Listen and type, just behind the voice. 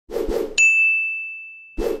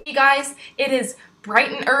Hey guys, it is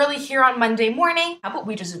bright and early here on Monday morning. How about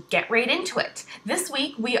we just get right into it? This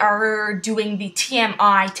week we are doing the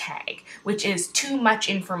TMI tag, which is too much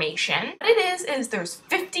information. What it is there's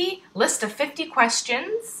list of 50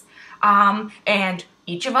 questions, and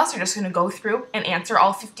each of us are just going to go through and answer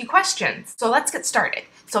all 50 questions. So let's get started.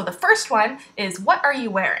 So the first one is, what are you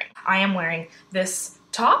wearing? I am wearing this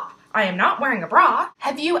top. I am not wearing a bra.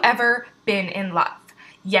 Have you ever been in love?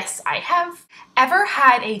 Yes, I have. Ever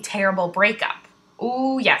had a terrible breakup?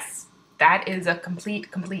 Ooh, yes. That is a complete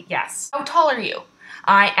yes. How tall are you?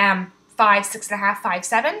 I am 5'6.5",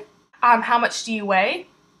 5'7". How much do you weigh?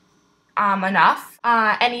 Enough.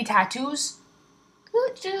 Any tattoos?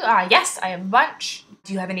 Yes, I have a bunch.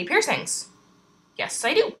 Do you have any piercings? Yes,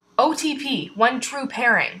 I do. OTP, one true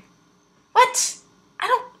pairing. What? I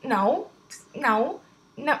don't know.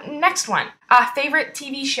 No, next one. Favorite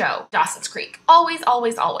TV show? Dawson's Creek. Always,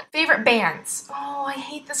 always, always. Favorite bands? Oh, I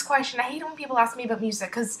hate this question. I hate when people ask me about music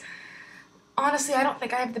because honestly, I don't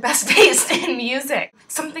think I have the best taste in music.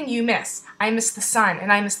 Something you miss. I miss the sun,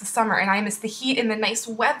 and I miss the summer, and I miss the heat and the nice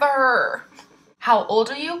weather. How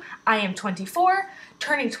old are you? I am 24,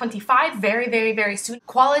 turning 25 very, very, very soon.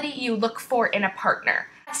 Quality you look for in a partner.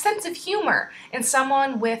 A sense of humor and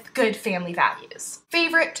someone with good family values.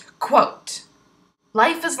 Favorite quote?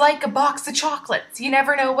 Life is like a box of chocolates. You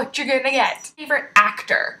never know what you're gonna get. Favorite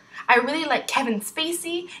actor? I really like Kevin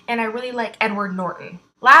Spacey and I really like Edward Norton.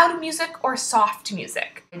 Loud music or soft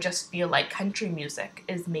music? I just feel like country music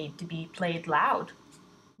is made to be played loud.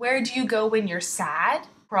 Where do you go when you're sad?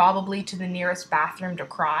 Probably to the nearest bathroom to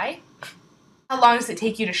cry. How long does it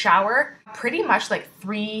take you to shower? Pretty much like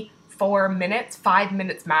 3-4 minutes, 5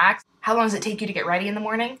 minutes max. How long does it take you to get ready in the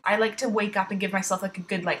morning? I like to wake up and give myself like a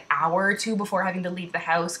good hour or two before having to leave the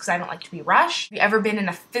house because I don't like to be rushed. Have you ever been in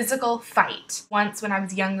a physical fight? Once when I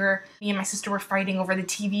was younger, me and my sister were fighting over the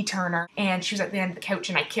TV turner and she was at the end of the couch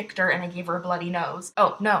and I kicked her and I gave her a bloody nose.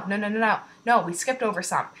 Oh, no, we skipped over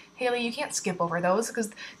some. Haley, you can't skip over those because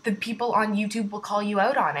the people on YouTube will call you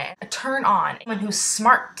out on it. A turn on, someone who's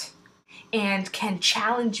smart and can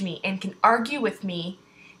challenge me and can argue with me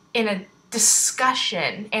in a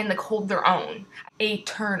discussion and like hold their own. A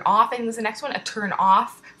turn off, I think is the next one. A turn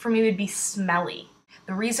off for me would be smelly.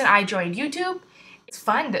 The reason I joined YouTube, it's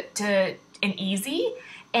fun and easy,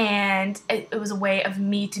 and it was a way of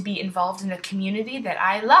me to be involved in a community that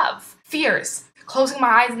I love. Fears. Closing my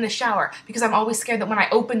eyes in the shower because I'm always scared that when I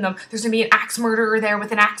open them, there's gonna be an axe murderer there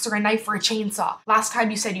with an axe or a knife or a chainsaw. Last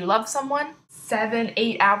time you said you loved someone?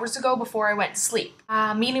 7-8 hours ago before I went to sleep.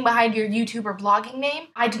 Meaning behind your YouTube or blogging name?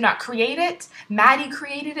 I did not create it. Maddie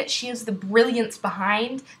created it. She is the brilliance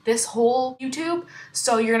behind this whole YouTube.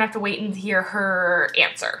 So you're gonna have to wait and hear her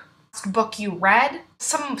answer. Last book you read?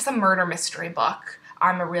 Some murder mystery book.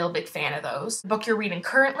 I'm a real big fan of those. The book you're reading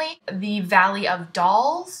currently, The Valley of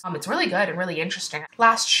Dolls. It's really good and really interesting.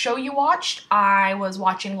 Last show you watched, I was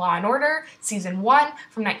watching Law & Order, season 1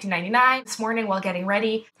 from 1999. This morning while getting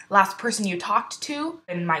ready, last person you talked to,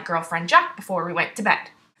 and my girlfriend Jack before we went to bed.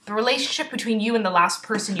 The relationship between you and the last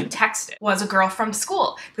person you texted was a girl from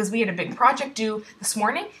school because we had a big project due this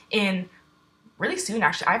morning really soon,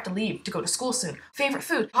 actually. I have to leave to go to school soon. Favorite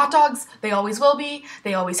food? Hot dogs. They always will be.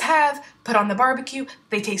 They always have. Put on the barbecue.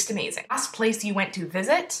 They taste amazing. Last place you went to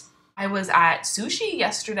visit? I was at sushi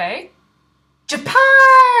yesterday.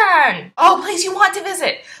 Japan! Oh, place you want to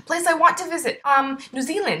visit. Place I want to visit. New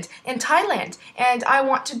Zealand and Thailand. And I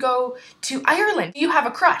want to go to Ireland. Do you have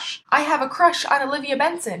a crush? I have a crush on Olivia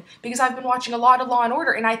Benson because I've been watching a lot of Law &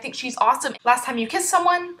 Order and I think she's awesome. Last time you kissed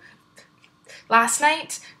someone? Last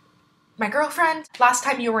night? My girlfriend. Last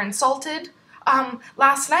time you were insulted?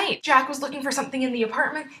 Last night. Jack was looking for something in the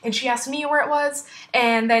apartment and she asked me where it was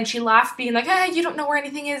and then she laughed being like, you don't know where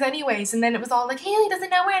anything is anyways. And then it was all like, Haley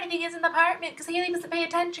doesn't know where anything is in the apartment because Haley doesn't pay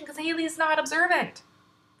attention because Haley's not observant.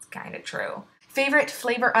 It's kind of true. Favorite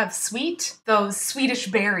flavor of sweet? Those Swedish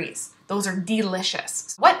berries. Those are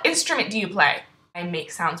delicious. What instrument do you play? I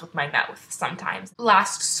make sounds with my mouth sometimes.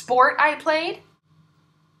 Last sport I played?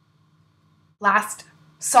 Last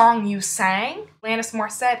song you sang? Alanis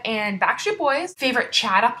Morissette and Backstreet Boys. Favorite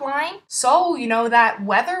chat up line? So, you know that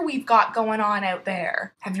weather we've got going on out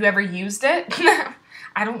there. Have you ever used it?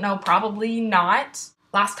 I don't know, probably not.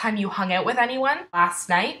 Last time you hung out with anyone? Last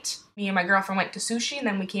night. Me and my girlfriend went to sushi and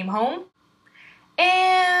then we came home.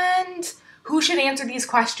 And who should answer these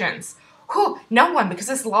questions? No one, because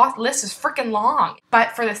this list is freaking long.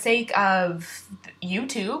 But for the sake of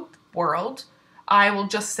YouTube world, I will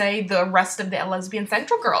just say the rest of the Lesbian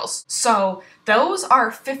Central girls. So those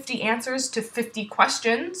are 50 answers to 50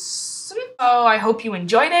 questions. So I hope you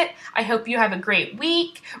enjoyed it. I hope you have a great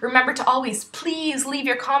week. Remember to always please leave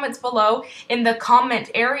your comments below in the comment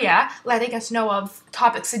area, letting us know of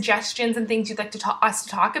topic suggestions and things you'd like us to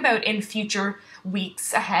talk about in future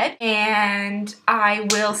weeks ahead. And I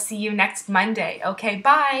will see you next Monday. Okay,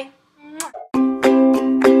 bye.